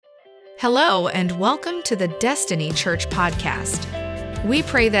Hello, and welcome to the Destiny Church podcast. We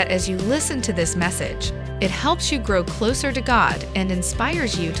pray that as you listen to this message, it helps you grow closer to God and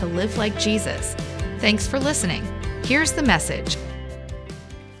inspires you to live like Jesus. Thanks for listening. Here's the message.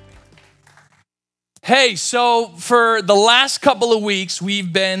 Hey, so for the last couple of weeks,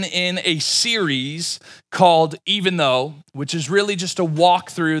 we've been in a series called Even Though, which is really just a walk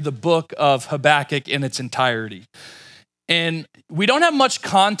through the book of Habakkuk in its entirety. And we don't have much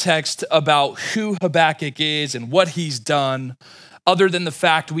context about who Habakkuk is and what he's done, other than the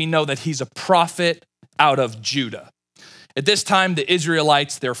fact we know that he's a prophet out of Judah. At this time, the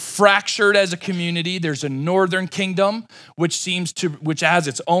Israelites, they're fractured as a community. There's a northern kingdom, which has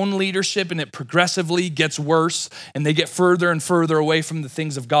its own leadership, and it progressively gets worse, and they get further and further away from the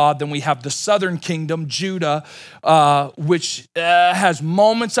things of God. Then we have the southern kingdom, Judah, which has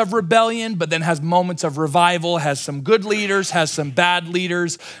moments of rebellion, but then has moments of revival, has some good leaders, has some bad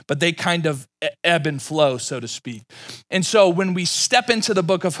leaders, but they kind of ebb and flow, so to speak. And so when we step into the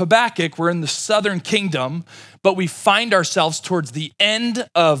book of Habakkuk, we're in the southern kingdom, but we find ourselves towards the end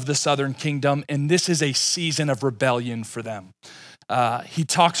of the southern kingdom, and this is a season of rebellion for them. He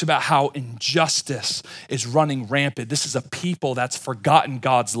talks about how injustice is running rampant. This is a people that's forgotten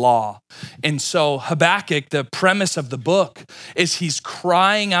God's law. And so Habakkuk, the premise of the book is he's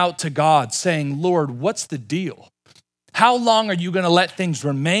crying out to God saying, Lord, what's the deal? How long are you going to let things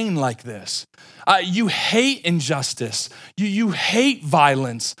remain like this? You hate injustice. You hate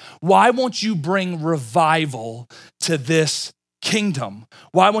violence. Why won't you bring revival to this kingdom?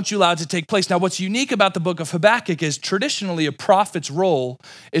 Why won't you allow it to take place? Now, what's unique about the book of Habakkuk is traditionally a prophet's role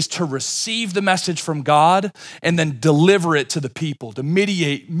is to receive the message from God and then deliver it to the people, to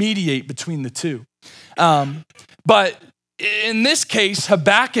mediate between the two. But in this case,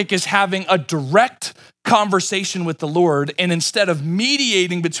 Habakkuk is having a direct conversation with the Lord, and instead of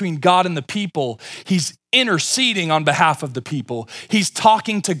mediating between God and the people, he's interceding on behalf of the people. He's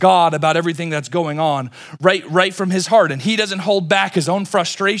talking to God about everything that's going on right from his heart, and he doesn't hold back his own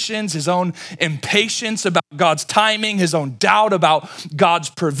frustrations, his own impatience about God's timing, his own doubt about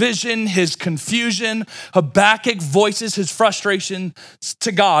God's provision, his confusion. Habakkuk voices his frustration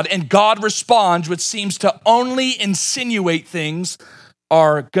to God, and God responds, which seems to only insinuate things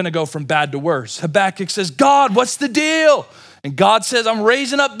are going to go from bad to worse. Habakkuk says, God, what's the deal? And God says, I'm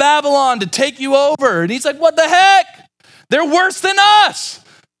raising up Babylon to take you over. And he's like, what the heck? They're worse than us.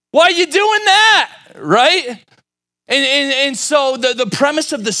 Why are you doing that? Right? And so the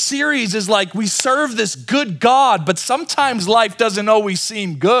premise of the series is like, we serve this good God, but sometimes life doesn't always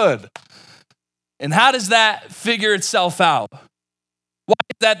seem good. And how does that figure itself out? Why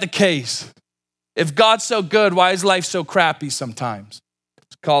is that the case? If God's so good, why is life so crappy sometimes?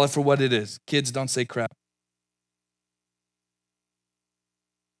 Call it for what it is. Kids, don't say crap.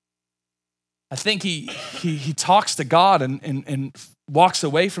 I think he talks to God and walks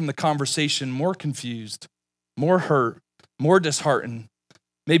away from the conversation more confused, more hurt, more disheartened,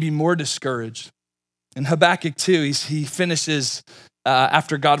 maybe more discouraged. In Habakkuk 2, he finishes,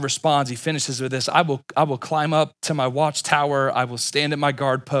 after God responds, he finishes with this, I will climb up to my watchtower, I will stand at my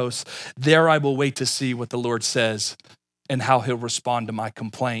guard post, there I will wait to see what the Lord says and how he'll respond to my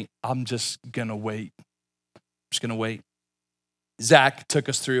complaint. I'm just gonna wait. Zach took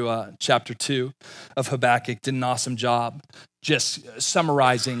us through chapter 2 of Habakkuk, did an awesome job just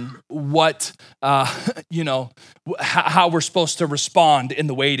summarizing what, how we're supposed to respond in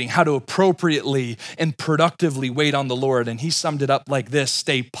the waiting, how to appropriately and productively wait on the Lord. And he summed it up like this: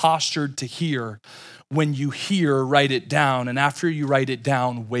 stay postured to hear. When you hear, write it down. And after you write it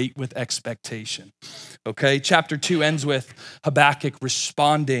down, wait with expectation. Okay, chapter 2 ends with Habakkuk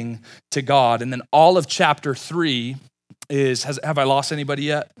responding to God. And then all of chapter 3 have I lost anybody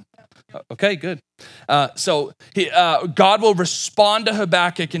yet? Okay, good. So God will respond to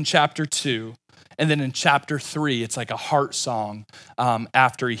Habakkuk in chapter 2. And then in chapter 3, it's like a heart song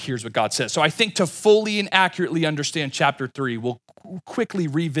after he hears what God says. So I think to fully and accurately understand chapter 3, we'll quickly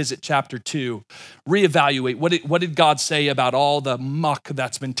revisit chapter 2, reevaluate what did God say about all the muck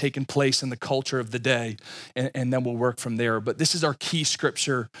that's been taking place in the culture of the day, and then we'll work from there. But this is our key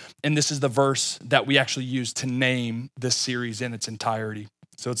scripture, and this is the verse that we actually use to name this series in its entirety.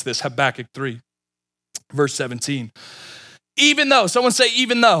 So it's this, Habakkuk 3, verse 17. Even though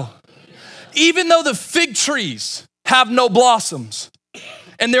the fig trees have no blossoms,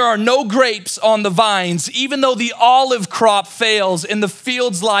 and there are no grapes on the vines, even though the olive crop fails and the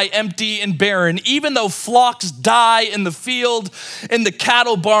fields lie empty and barren, even though flocks die in the field and the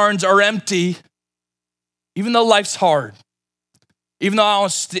cattle barns are empty, even though life's hard, even though I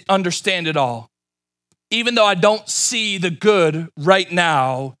don't understand it all, even though I don't see the good right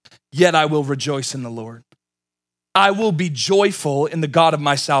now, yet I will rejoice in the Lord. I will be joyful in the God of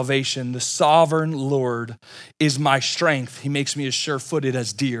my salvation. The sovereign Lord is my strength. He makes me as sure-footed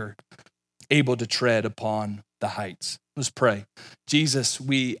as deer, able to tread upon the heights. Let's pray. Jesus,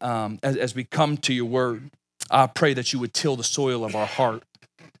 as we come to your word, I pray that you would till the soil of our heart.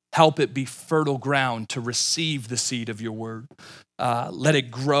 Help it be fertile ground to receive the seed of your word. Let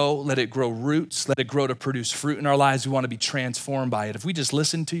it grow roots, let it grow to produce fruit in our lives. We want to be transformed by it. If we just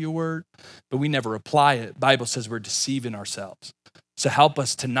listen to your word, but we never apply it, Bible says we're deceiving ourselves. So help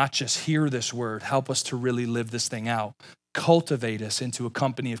us to not just hear this word, help us to really live this thing out. Cultivate us into a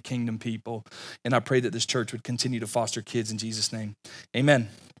company of kingdom people. And I pray that this church would continue to foster kids in Jesus' name. Amen.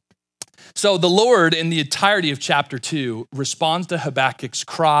 So the Lord, in the entirety of chapter 2, responds to Habakkuk's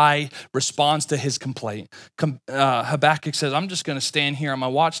cry, responds to his complaint. Habakkuk says, I'm just going to stand here on my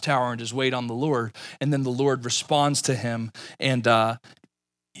watchtower and just wait on the Lord. And then the Lord responds to him. And I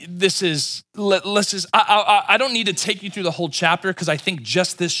don't need to take you through the whole chapter because I think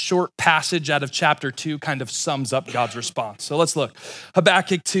just this short passage out of chapter 2 kind of sums up God's response. So let's look.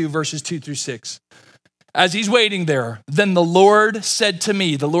 Habakkuk 2, verses 2-6. As he's waiting there, then the Lord said to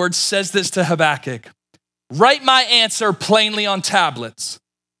me, the Lord says this to Habakkuk, write my answer plainly on tablets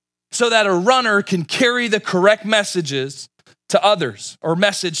so that a runner can carry the correct messages to others or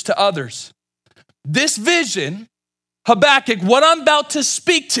message to others. This vision, Habakkuk, what I'm about to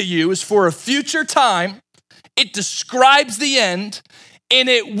speak to you is for a future time. It describes the end and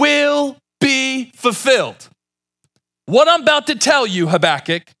it will be fulfilled. What I'm about to tell you,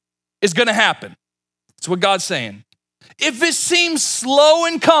 Habakkuk, is going to happen. That's what God's saying. If it seems slow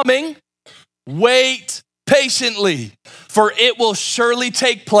in coming, wait patiently, for it will surely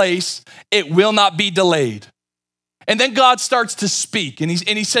take place. It will not be delayed. And then God starts to speak, and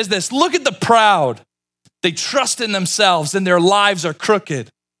he says this, look at the proud. They trust in themselves, and their lives are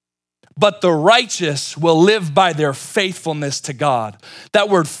crooked. But the righteous will live by their faithfulness to God. That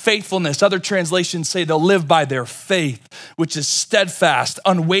word faithfulness, other translations say they'll live by their faith, which is steadfast,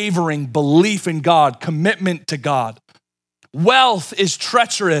 unwavering belief in God, commitment to God. Wealth is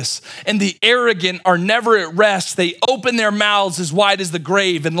treacherous, and the arrogant are never at rest. They open their mouths as wide as the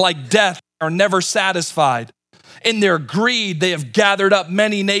grave, and like death are never satisfied. In their greed, they have gathered up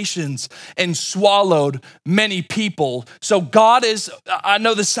many nations and swallowed many people. So God is, I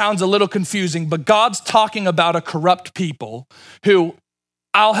know this sounds a little confusing, but God's talking about a corrupt people who,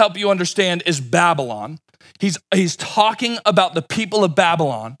 I'll help you understand, is Babylon. He's talking about the people of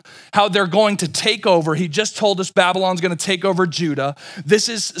Babylon, how they're going to take over. He just told us Babylon's going to take over Judah. This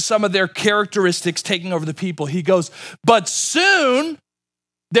is some of their characteristics taking over the people. He goes, but soon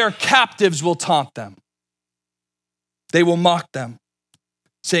their captives will taunt them. They will mock them,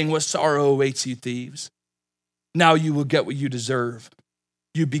 saying, what sorrow awaits you, thieves? Now you will get what you deserve.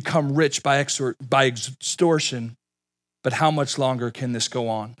 You become rich by extortion, but how much longer can this go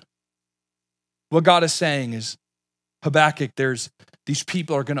on? What God is saying is, Habakkuk, these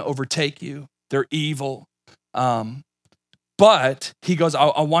people are going to overtake you. They're evil. But he goes,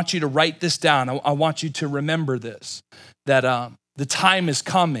 I want you to write this down. I want you to remember this, that the time is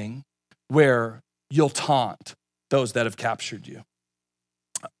coming where you'll taunt those that have captured you.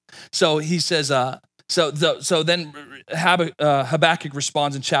 So he says, so then Habakkuk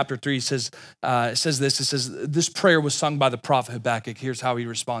responds in chapter 3. He says, this prayer was sung by the prophet Habakkuk. Here's how he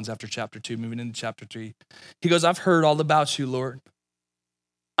responds after chapter 2, moving into chapter 3. He goes, I've heard all about you, Lord.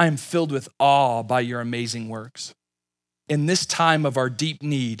 I am filled with awe by your amazing works. In this time of our deep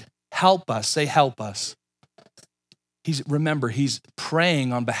need, help us, say help us. He's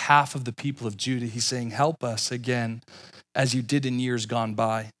praying on behalf of the people of Judah. He's saying, help us again, as you did in years gone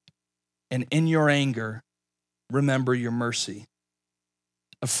by. And in your anger, remember your mercy.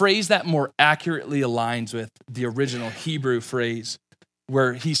 A phrase that more accurately aligns with the original Hebrew phrase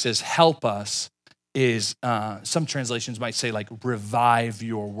where he says, help us, is some translations might say like, revive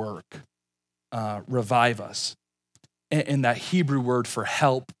your work, revive us. And that Hebrew word for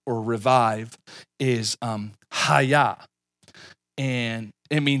help or revive is haya. And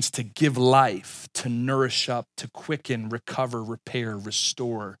it means to give life, to nourish up, to quicken, recover, repair,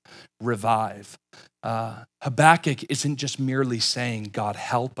 restore, revive. Habakkuk isn't just merely saying, God,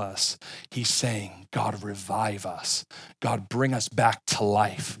 help us. He's saying, God, revive us. God, bring us back to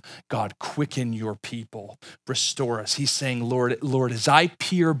life. God, quicken your people, restore us. He's saying, Lord, as I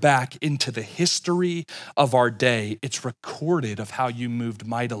peer back into the history of our day, it's recorded of how you moved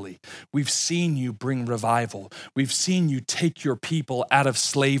mightily. We've seen you bring revival. We've seen you take your people out of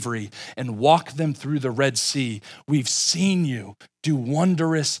slavery and walk them through the Red Sea. We've seen you do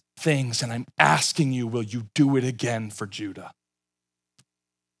wondrous things, and I'm asking you, will you do it again for Judah?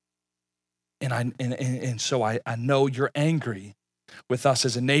 And so I know you're angry with us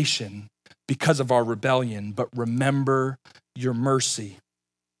as a nation because of our rebellion, but remember your mercy.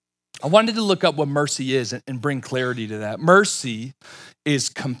 I wanted to look up what mercy is and bring clarity to that. Mercy is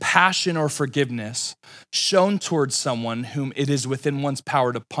compassion or forgiveness shown towards someone whom it is within one's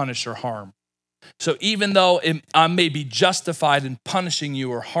power to punish or harm. So even though I may be justified in punishing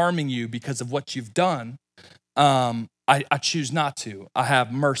you or harming you because of what you've done, I choose not to. I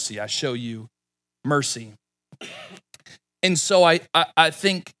have mercy. I show you mercy. And so I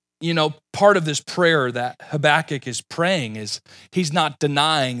think, part of this prayer that Habakkuk is praying is he's not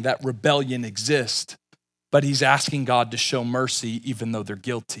denying that rebellion exists, but he's asking God to show mercy even though they're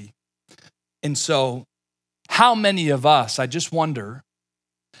guilty. And so how many of us, I just wonder,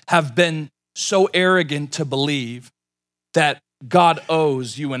 have been so arrogant to believe that God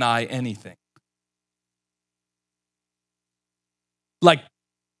owes you and I anything?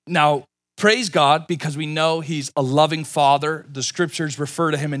 Now, praise God, because we know he's a loving father. The scriptures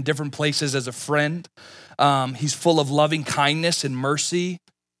refer to him in different places as a friend. He's full of loving kindness and mercy,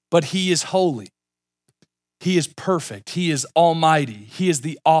 but he is holy. He is perfect. He is almighty. He is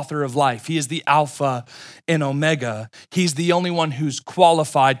the author of life. He is the Alpha and Omega. He's the only one who's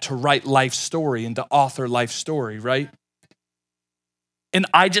qualified to write life's story and to author life's story, right? And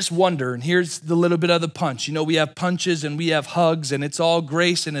I just wonder, and here's the little bit of the punch. We have punches and we have hugs and it's all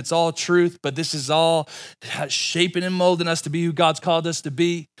grace and it's all truth, but this is all shaping and molding us to be who God's called us to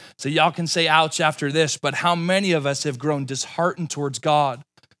be. So y'all can say ouch after this, but how many of us have grown disheartened towards God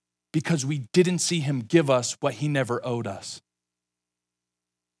because we didn't see him give us what he never owed us?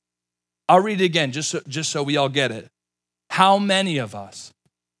 I'll read it again just so we all get it. How many of us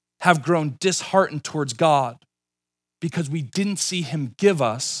have grown disheartened towards God because we didn't see him give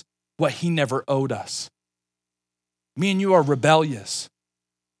us what he never owed us? Me and you are rebellious.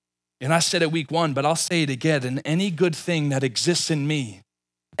 And I said it week 1, but I'll say it again. And any good thing that exists in me,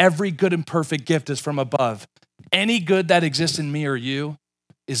 every good and perfect gift is from above. Any good that exists in me or you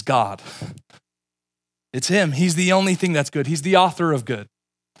is God. It's him. He's the only thing that's good. He's the author of good.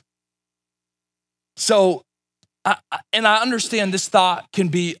 So, I understand this thought can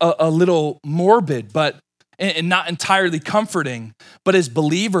be a little morbid, and not entirely comforting, but as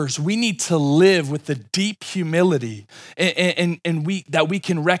believers, we need to live with the deep humility and that we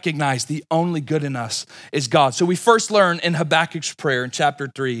can recognize the only good in us is God. So we first learn in Habakkuk's prayer in chapter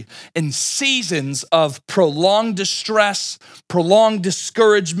 3, in seasons of prolonged distress, prolonged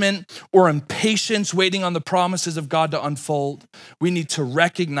discouragement, or impatience waiting on the promises of God to unfold, we need to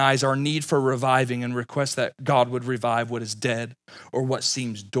recognize our need for reviving and request that God would revive what is dead or what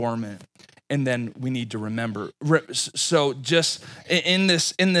seems dormant. And then we need to remember. So just in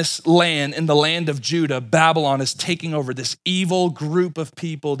this land, in the land of Judah, Babylon is taking over. This evil group of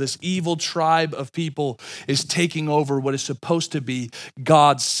people, this evil tribe of people is taking over what is supposed to be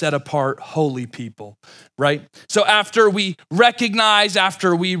God's set apart holy people, right? So after we recognize,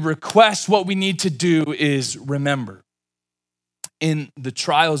 after we request, what we need to do is remember. In the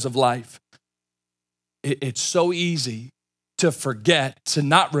trials of life, it's so easy to forget, to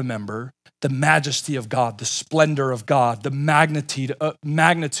not remember the majesty of God, the splendor of God, the magnitude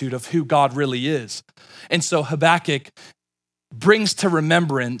of who God really is. And so Habakkuk brings to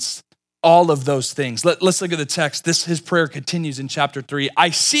remembrance all of those things. Let's look at the text. His prayer continues in chapter 3.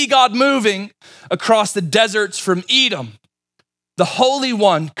 I see God moving across the deserts from Edom, the Holy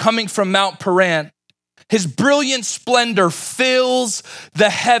One coming from Mount Paran. His brilliant splendor fills the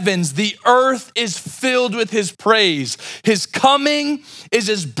heavens. The earth is filled with his praise. His coming is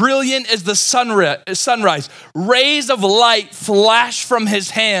as brilliant as the sunrise. Rays of light flash from his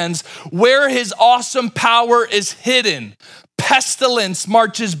hands where his awesome power is hidden. Pestilence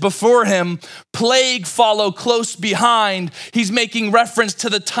marches before him. Plague follow close behind. He's making reference to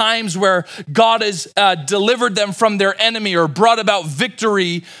the times where God has delivered them from their enemy or brought about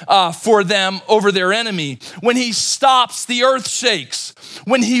victory for them over their enemy. When he stops, the earth shakes.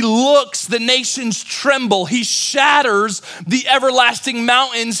 When he looks, the nations tremble. He shatters the everlasting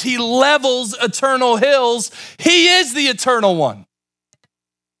mountains. He levels eternal hills. He is the eternal one.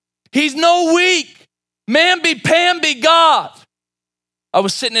 He's no weak. Mamby-pamby God. I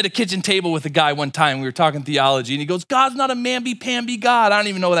was sitting at a kitchen table with a guy one time. We were talking theology, and he goes, God's not a mamby-pamby God. I don't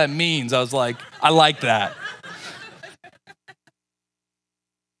even know what that means. I was like, I like that.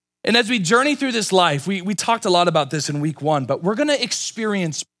 And as we journey through this life, we talked a lot about this in week 1, but we're going to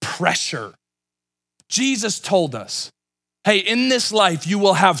experience pressure. Jesus told us, hey, in this life, you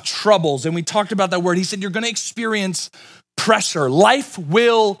will have troubles. And we talked about that word. He said, you're going to experience pressure. Life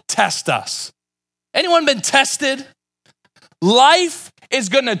will test us. Anyone been tested? Life is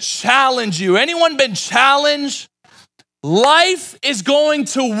gonna challenge you. Anyone been challenged? Life is going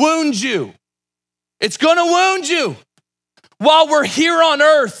to wound you. It's gonna wound you. While we're here on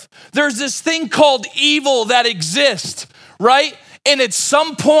earth, there's this thing called evil that exists, right? And at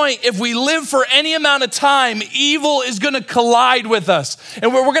some point, if we live for any amount of time, evil is gonna collide with us.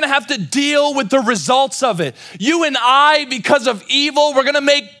 And we're gonna have to deal with the results of it. You and I, because of evil, we're gonna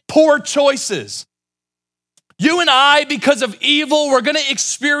make poor choices. You and I, because of evil, we're gonna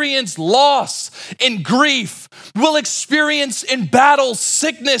experience loss and grief. We'll experience in battle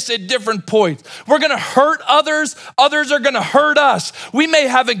sickness at different points. We're gonna hurt others, others are gonna hurt us. We may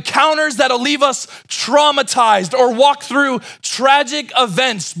have encounters that'll leave us traumatized or walk through tragic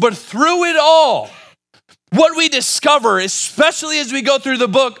events, but through it all, what we discover, especially as we go through the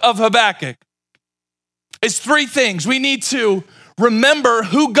book of Habakkuk, is three things. We need to remember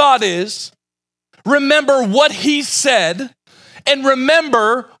who God is, remember what he said, and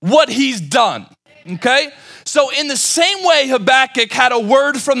remember what he's done, okay? So in the same way Habakkuk had a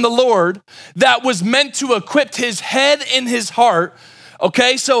word from the Lord that was meant to equip his head and his heart,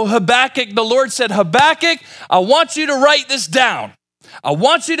 okay? So Habakkuk, the Lord said, Habakkuk, I want you to write this down. I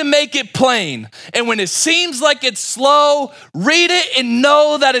want you to make it plain. And when it seems like it's slow, read it and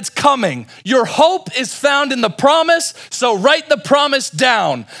know that it's coming. Your hope is found in the promise, so write the promise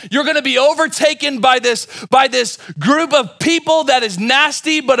down. You're gonna be overtaken by this group of people that is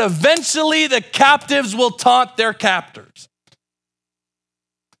nasty, but eventually the captives will taunt their captors.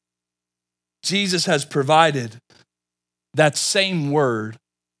 Jesus has provided that same word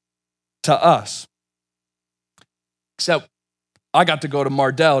to us. Except I got to go to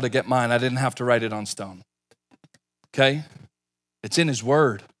Mardell to get mine. I didn't have to write it on stone. Okay? It's in his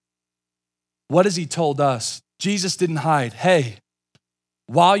word. What has he told us? Jesus didn't hide. Hey,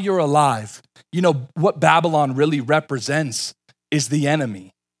 while you're alive, you know what Babylon really represents is the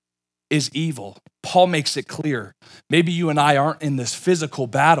enemy, is evil. Paul makes it clear. Maybe you and I aren't in this physical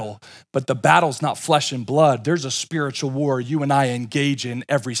battle, but the battle's not flesh and blood. There's a spiritual war you and I engage in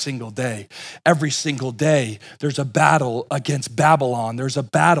every single day. Every single day, there's a battle against Babylon. There's a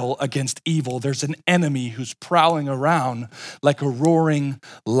battle against evil. There's an enemy who's prowling around like a roaring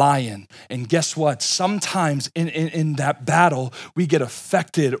lion. And guess what? Sometimes in that battle, we get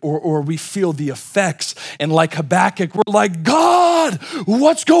affected or we feel the effects. And like Habakkuk, we're like, God,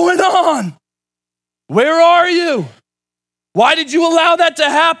 what's going on? Where are you? Why did you allow that to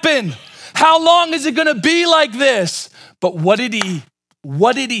happen? How long is it gonna be like this? But what did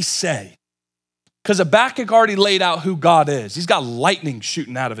he say? Because Habakkuk already laid out who God is. He's got lightning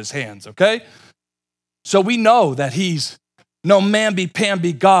shooting out of his hands, okay? So we know that he's no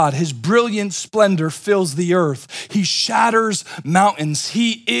mamby-pamby God. His brilliant splendor fills the earth. He shatters mountains.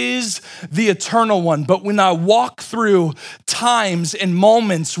 He is the eternal one. But when I walk through times and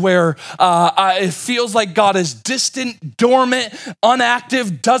moments where it feels like God is distant, dormant,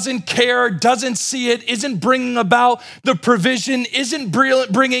 inactive, doesn't care, doesn't see it, isn't bringing about the provision, isn't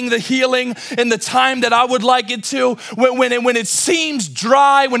bringing the healing in the time that I would like it to, when it seems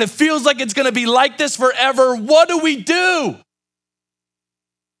dry, when it feels like it's gonna be like this forever, what do?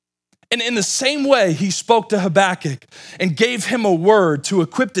 And in the same way, he spoke to Habakkuk and gave him a word to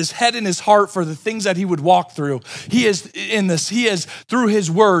equip his head and his heart for the things that he would walk through. He has, through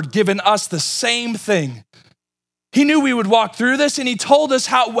his word, given us the same thing. He knew we would walk through this, and he told us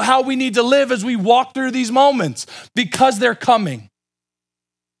how we need to live as we walk through these moments because they're coming.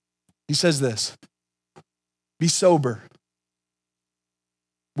 He says this, be sober,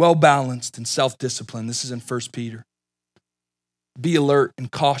 well-balanced, and self-disciplined. This is in 1 Peter. Be alert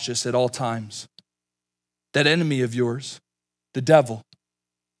and cautious at all times. That enemy of yours, the devil,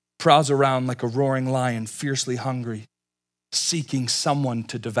 prowls around like a roaring lion, fiercely hungry, seeking someone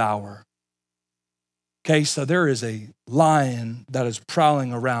to devour. Okay, so there is a lion that is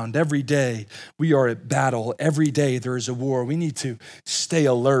prowling around every day. We are at battle. Every day there is a war. We need to stay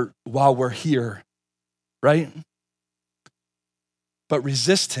alert while we're here, right? But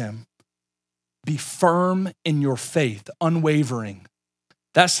resist him. Be firm in your faith, unwavering.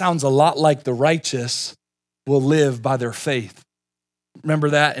 That sounds a lot like the righteous will live by their faith. Remember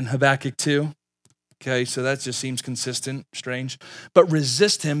that in Habakkuk 2? Okay, so that just seems consistent, strange. But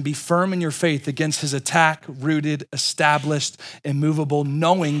resist him, be firm in your faith against his attack, rooted, established, immovable,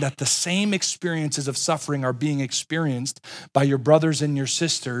 knowing that the same experiences of suffering are being experienced by your brothers and your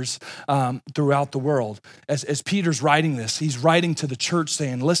sisters throughout the world. As Peter's writing this, he's writing to the church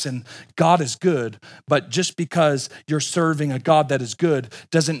saying, listen, God is good, but just because you're serving a God that is good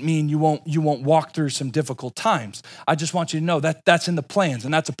doesn't mean you won't walk through some difficult times. I just want you to know that that's in the plans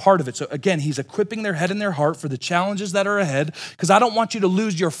and that's a part of it. So again, he's equipping their their head and their heart for the challenges that are ahead, because I don't want you to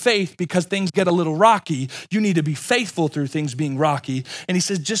lose your faith because things get a little rocky. You need to be faithful through things being rocky. And he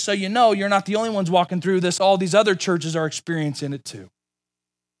says, just so you know, you're not the only ones walking through this. All these other churches are experiencing it too.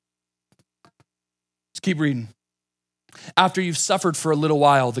 Let's keep reading. After you've suffered for a little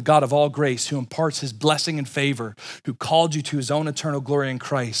while, the God of all grace, who imparts his blessing and favor, who called you to his own eternal glory in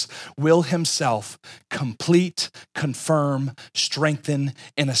Christ, will himself complete, confirm, strengthen,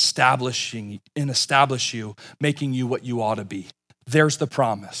 and establish you, making you what you ought to be. There's the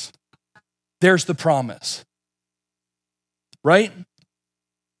promise. There's the promise. Right?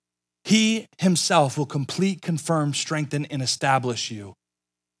 He himself will complete, confirm, strengthen, and establish you.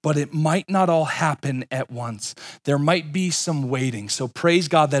 But it might not all happen at once. There might be some waiting. So praise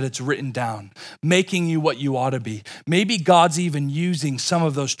God that it's written down, making you what you ought to be. Maybe God's even using some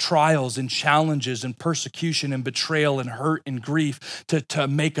of those trials and challenges and persecution and betrayal and hurt and grief to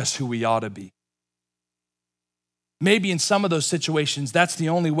make us who we ought to be. Maybe in some of those situations, that's the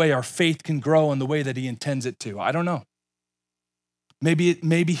only way our faith can grow in the way that he intends it to. I don't know.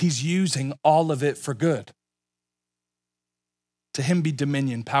 Maybe he's using all of it for good. To him be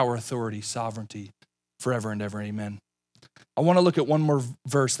dominion, power, authority, sovereignty, forever and ever. Amen. I want to look at one more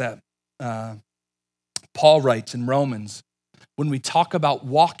verse that Paul writes in Romans. When we talk about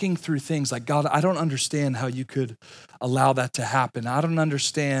walking through things like, God, I don't understand how you could allow that to happen. I don't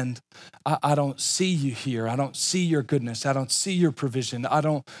understand. I don't see you here. I don't see your goodness. I don't see your provision.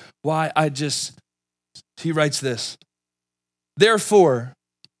 He writes this. Therefore,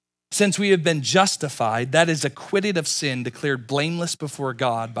 since we have been justified, that is acquitted of sin, declared blameless before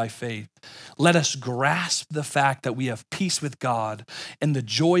God by faith, let us grasp the fact that we have peace with God and the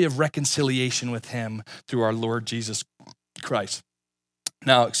joy of reconciliation with him through our Lord Jesus Christ.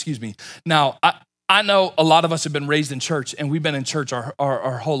 Now, I know a lot of us have been raised in church and we've been in church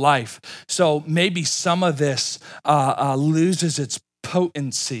our whole life. So maybe some of this loses its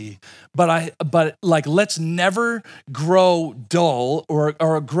potency, but let's never grow dull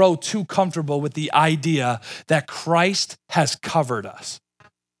or grow too comfortable with the idea that Christ has covered us,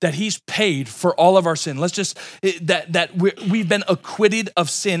 that he's paid for all of our sin. We've been acquitted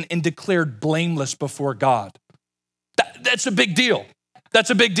of sin and declared blameless before God. That's a big deal. That's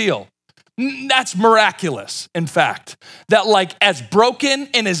a big deal. That's miraculous, in fact, that as broken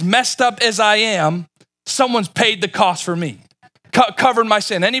and as messed up as I am, someone's paid the cost for me. Covered my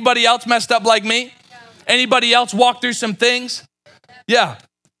sin. Anybody else messed up like me? Anybody else walked through some things? Yeah.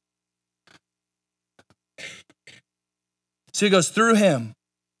 So he goes, through him,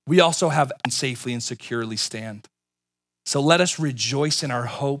 we also have safely and securely stand. So let us rejoice in our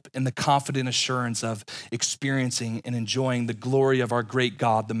hope and the confident assurance of experiencing and enjoying the glory of our great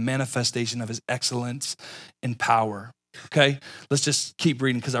God, the manifestation of his excellence and power. Okay, let's just keep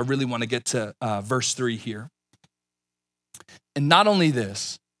reading because I really want to get to verse 3 here. And not only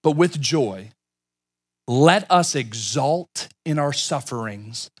this, but with joy, let us exult in our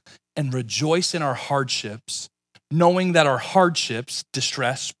sufferings and rejoice in our hardships, knowing that our hardships,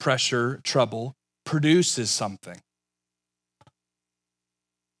 distress, pressure, trouble, produces something.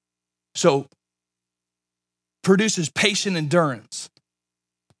 So, produces patient endurance.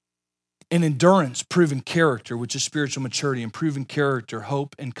 And endurance, proven character, which is spiritual maturity, and proven character,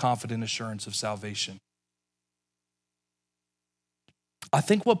 hope and confident assurance of salvation. I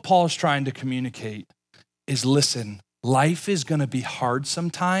think what Paul's trying to communicate is, listen, life is going to be hard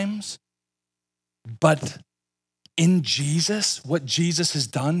sometimes, but in Jesus, what Jesus has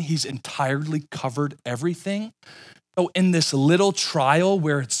done, he's entirely covered everything. So in this little trial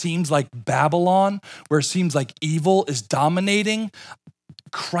where it seems like Babylon, where it seems like evil is dominating,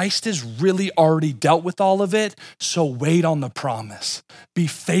 Christ has really already dealt with all of it, so wait on the promise. Be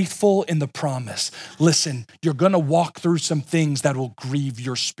faithful in the promise. Listen, you're gonna walk through some things that will grieve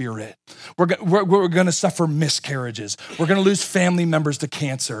your spirit. We're gonna suffer miscarriages. We're gonna lose family members to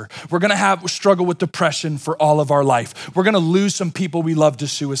cancer. We're gonna struggle with depression for all of our life. We're gonna lose some people we love to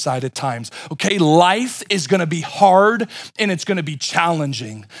suicide at times. Okay, life is gonna be hard and it's gonna be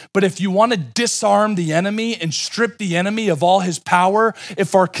challenging. But if you wanna disarm the enemy and strip the enemy of all his power,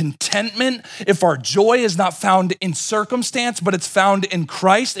 if our contentment, if our joy is not found in circumstance, but it's found in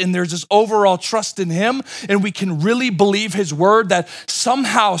Christ, and there's this overall trust in him, and we can really believe his word that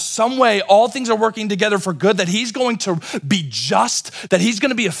somehow, some way, all things are working together for good, that he's going to be just, that he's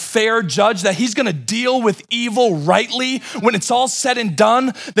going to be a fair judge, that he's going to deal with evil rightly. When it's all said and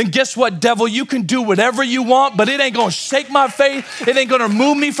done, then guess what, devil? You can do whatever you want, but it ain't going to shake my faith. It ain't going to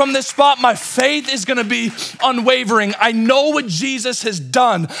move me from this spot. My faith is going to be unwavering. I know what Jesus has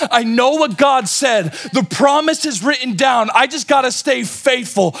done. I know what God said. The promise is written down. I just got to stay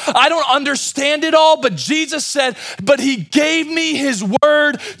faithful. I don't understand it all, but Jesus said, but he gave me his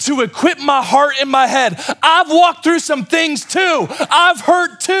word to equip my heart and my head. I've walked through some things too. I've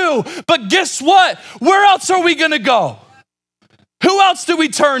hurt too. But guess what? Where else are we going to go? Who else do we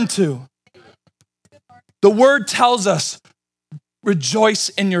turn to? The word tells us, rejoice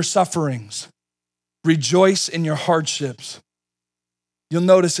in your sufferings. Rejoice in your hardships. You'll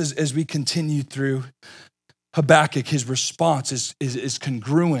notice as we continue through Habakkuk, his response is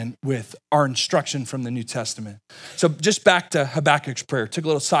congruent with our instruction from the New Testament. So just back to Habakkuk's prayer. Took a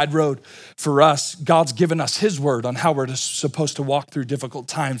little side road for us. God's given us his word on how we're supposed to walk through difficult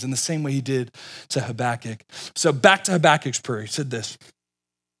times in the same way he did to Habakkuk. So back to Habakkuk's prayer. He said this,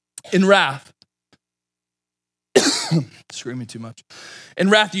 in wrath, screaming too much. In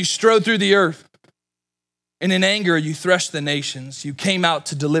wrath, you strode through the earth, and in anger, you threshed the nations. You came out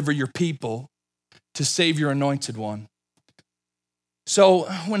to deliver your people, to save your anointed one. So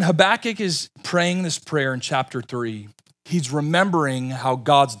when Habakkuk is praying this prayer in chapter 3, he's remembering how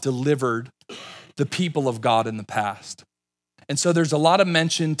God's delivered the people of God in the past. And so there's a lot of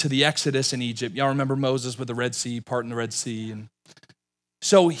mention to the Exodus in Egypt. Y'all remember Moses with the Red Sea, parting the Red Sea. And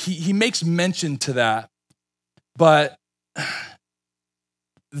so he makes mention to that. But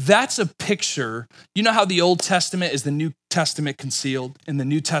that's a picture. You know how the Old Testament is the New Testament concealed and the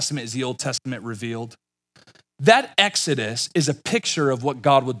New Testament is the Old Testament revealed? That Exodus is a picture of what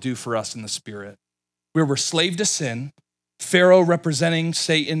God will do for us in the spirit. Where we're slave to sin, Pharaoh representing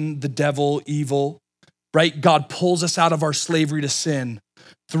Satan, the devil, evil, right? God pulls us out of our slavery to sin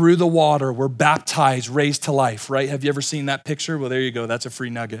through the water. We're baptized, raised to life, right? Have you ever seen that picture? Well, there you go. That's a free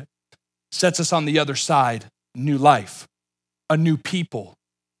nugget. Sets us on the other side. New life, a new people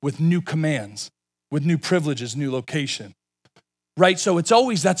with new commands, with new privileges, new location, right? So that's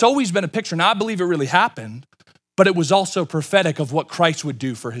always been a picture. Now I believe it really happened, but it was also prophetic of what Christ would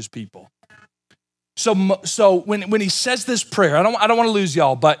do for his people. So when he says this prayer, I don't want to lose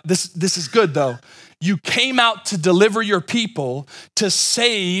y'all, but this is good though. You came out to deliver your people, to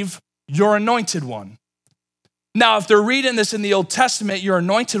save your anointed one. Now, if they're reading this in the Old Testament, your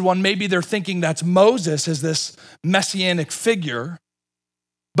anointed one, maybe they're thinking that's Moses as this messianic figure,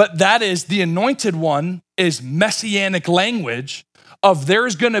 but that is the anointed one is messianic language of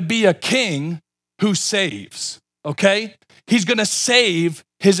there's gonna be a king who saves, okay? He's gonna save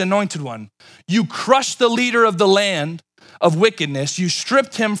his anointed one. You crushed the leader of the land of wickedness. You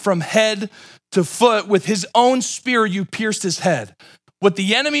stripped him from head to foot. With his own spear, you pierced his head. What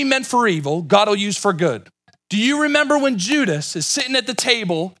the enemy meant for evil, God will use for good. Do you remember when Judas is sitting at the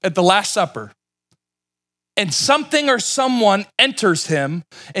table at the Last Supper and something or someone enters him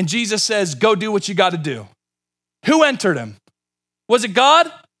and Jesus says, go do what you got to do? Who entered him? Was it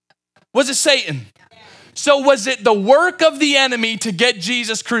God? Was it Satan? So was it the work of the enemy to get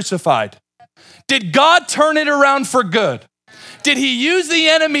Jesus crucified? Did God turn it around for good? Did he use the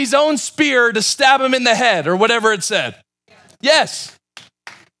enemy's own spear to stab him in the head or whatever it said? Yes.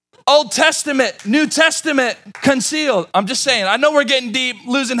 Old Testament, New Testament, concealed. I'm just saying, I know we're getting deep,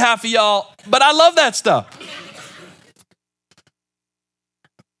 losing half of y'all, but I love that stuff.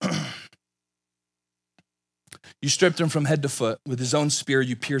 You stripped him from head to foot. With his own spear,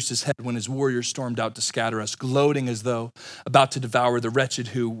 you pierced his head when his warriors stormed out to scatter us, gloating as though about to devour the wretched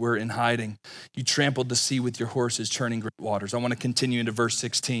who were in hiding. You trampled the sea with your horses, churning great waters. I want to continue into verse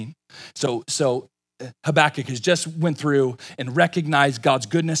 16. So Habakkuk has just went through and recognized God's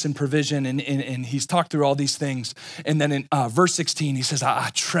goodness and provision, and he's talked through all these things. And then in verse 16, he says, I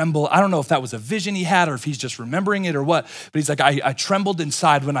tremble. I don't know if that was a vision he had or if he's just remembering it or what, but he's like, I trembled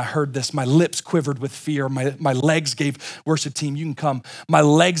inside when I heard this. My lips quivered with fear. My legs gave, worship team, you can come. My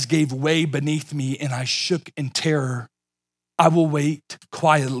legs gave way beneath me and I shook in terror. I will wait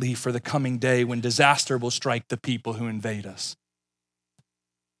quietly for the coming day when disaster will strike the people who invade us.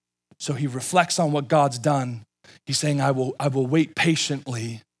 So he reflects on what God's done. He's saying, I will wait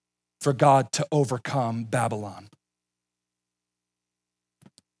patiently for God to overcome Babylon.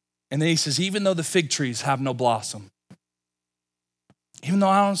 And then he says, even though the fig trees have no blossom, even though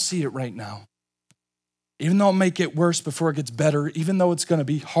I don't see it right now, even though it'll make it worse before it gets better, even though it's gonna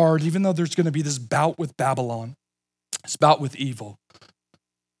be hard, even though there's gonna be this bout with Babylon, this bout with evil,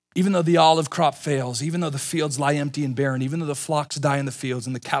 even though the olive crop fails, even though the fields lie empty and barren, even though the flocks die in the fields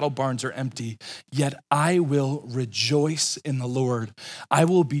and the cattle barns are empty, yet I will rejoice in the Lord. I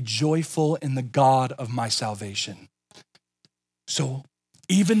will be joyful in the God of my salvation. So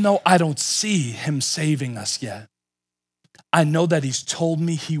even though I don't see him saving us yet, I know that he's told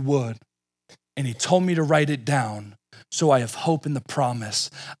me he would, and he told me to write it down So I have hope in the promise.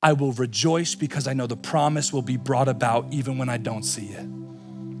 I will rejoice because I know the promise will be brought about even when I don't see it,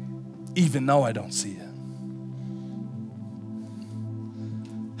 even though I don't see it.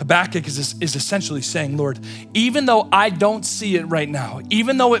 Habakkuk is essentially saying, Lord, even though I don't see it right now,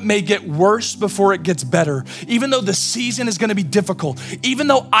 even though it may get worse before it gets better, even though the season is gonna be difficult, even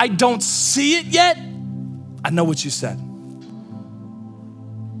though I don't see it yet, I know what you said.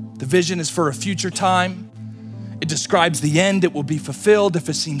 The vision is for a future time. It describes the end. It will be fulfilled. If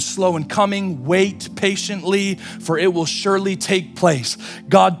it seems slow in coming, wait patiently, for it will surely take place.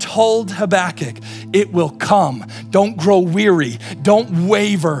 God told Habakkuk, it will come. Don't grow weary. Don't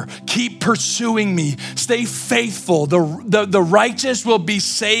waver. Keep pursuing me. Stay faithful. The righteous will be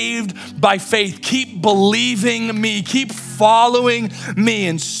saved by faith. Keep believing me. Keep following me,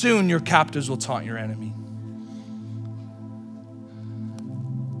 and soon your captives will taunt your enemy.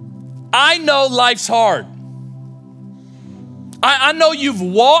 I know life's hard. I know you've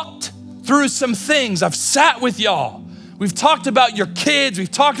walked through some things. I've sat with y'all. We've talked about your kids.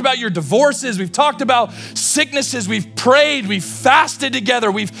 We've talked about your divorces. We've talked about sicknesses. We've prayed. We've fasted together.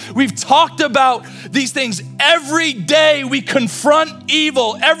 We've talked about these things. Every day we confront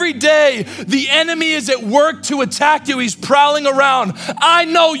evil. Every day the enemy is at work to attack you. He's prowling around. I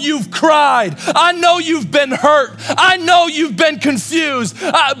know you've cried. I know you've been hurt. I know you've been confused.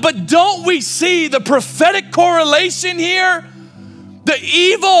 But don't we see the prophetic correlation here? The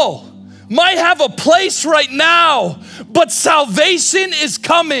evil might have a place right now, but salvation is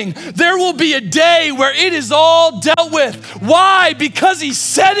coming. There will be a day where it is all dealt with. Why? Because he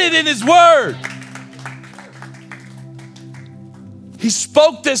said it in his word. He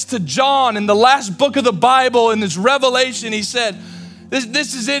spoke this to John in the last book of the Bible in this Revelation. He said,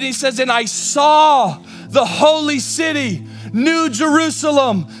 this is it. He says, and I saw the holy city, New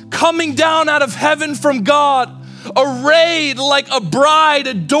Jerusalem, coming down out of heaven from God, arrayed like a bride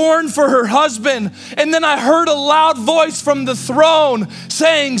adorned for her husband. And then I heard a loud voice from the throne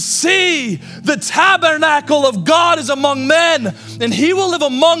saying, see, the tabernacle of God is among men, and he will live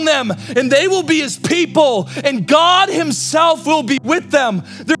among them, and they will be his people, and God himself will be with them.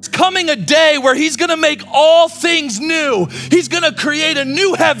 There's coming a day where he's gonna make all things new. He's gonna create a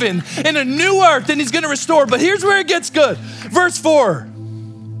new heaven and a new earth, and he's gonna restore. But here's where it gets good. Verse 4.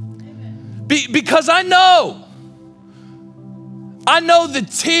 Because I know the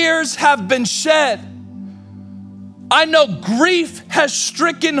tears have been shed. I know grief has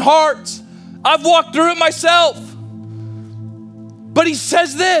stricken hearts. I've walked through it myself. But he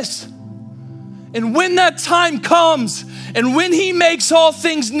says this, and when that time comes, and when he makes all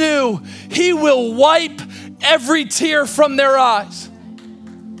things new, he will wipe every tear from their eyes.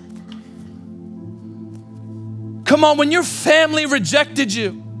 Come on, when your family rejected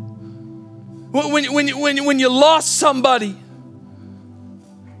you, when you lost somebody,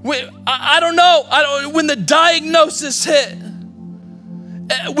 when the diagnosis hit,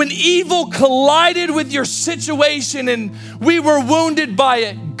 when evil collided with your situation and we were wounded by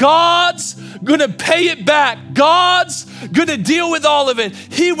it, God's gonna pay it back. God's gonna deal with all of it.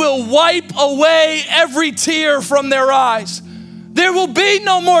 He will wipe away every tear from their eyes. There will be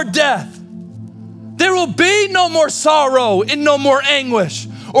no more death. There will be no more sorrow and no more anguish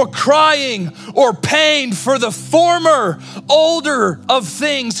or crying or pain, for the former, older of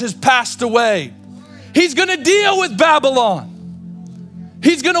things has passed away. He's gonna deal with Babylon.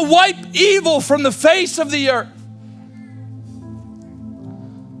 He's gonna wipe evil from the face of the earth.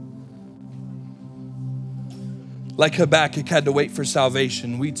 Like Habakkuk had to wait for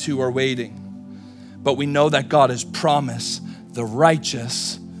salvation, we too are waiting. But we know that God has promised the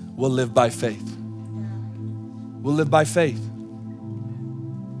righteous will live by faith. We'll live by faith.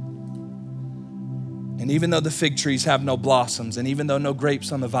 And even though the fig trees have no blossoms, and even though no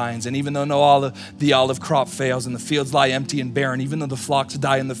grapes on the vines, and even though the olive crop fails, and the fields lie empty and barren, even though the flocks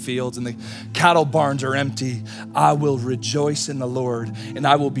die in the fields, and the cattle barns are empty, I will rejoice in the Lord, and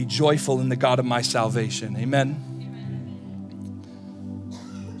I will be joyful in the God of my salvation. Amen.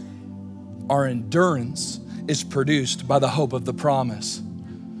 Our endurance is produced by the hope of the promise.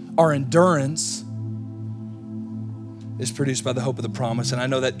 Our endurance is produced by the hope of the promise. And I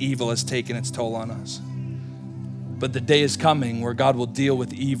know that evil has taken its toll on us. But the day is coming where God will deal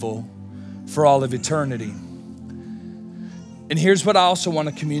with evil for all of eternity. And here's what I also want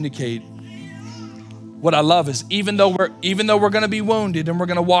to communicate. What I love is even though we're going to be wounded and we're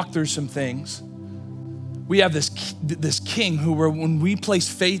going to walk through some things, we have this king who, when we place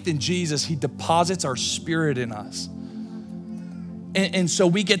faith in Jesus, he deposits our spirit in us. And so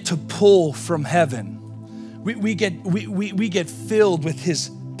we get to pull from heaven. We get filled with his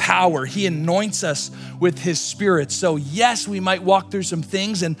power. He anoints us with his spirit. So yes, we might walk through some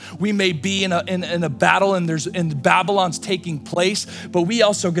things and we may be in a battle and Babylon's taking place, but we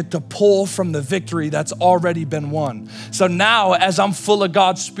also get to pull from the victory that's already been won. So now as I'm full of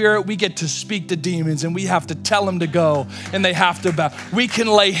God's spirit, we get to speak to demons and we have to tell them to go and they have to bow. We can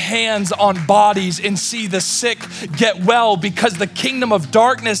lay hands on bodies and see the sick get well because the kingdom of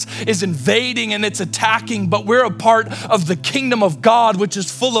darkness is invading and it's attacking, but we're a part of the kingdom of God, which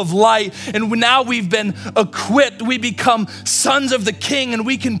is full of light. And now we've been equipped. We become sons of the King and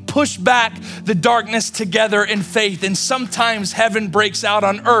we can push back the darkness together in faith. And sometimes heaven breaks out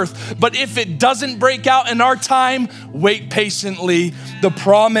on earth, but if it doesn't break out in our time, wait patiently. The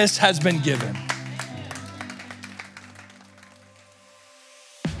promise has been given.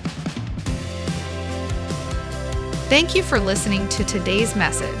 Thank you for listening to today's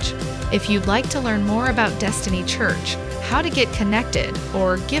message. If you'd like to learn more about Destiny Church, how to get connected,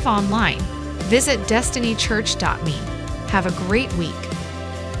 or give online, visit destinychurch.me. Have a great week.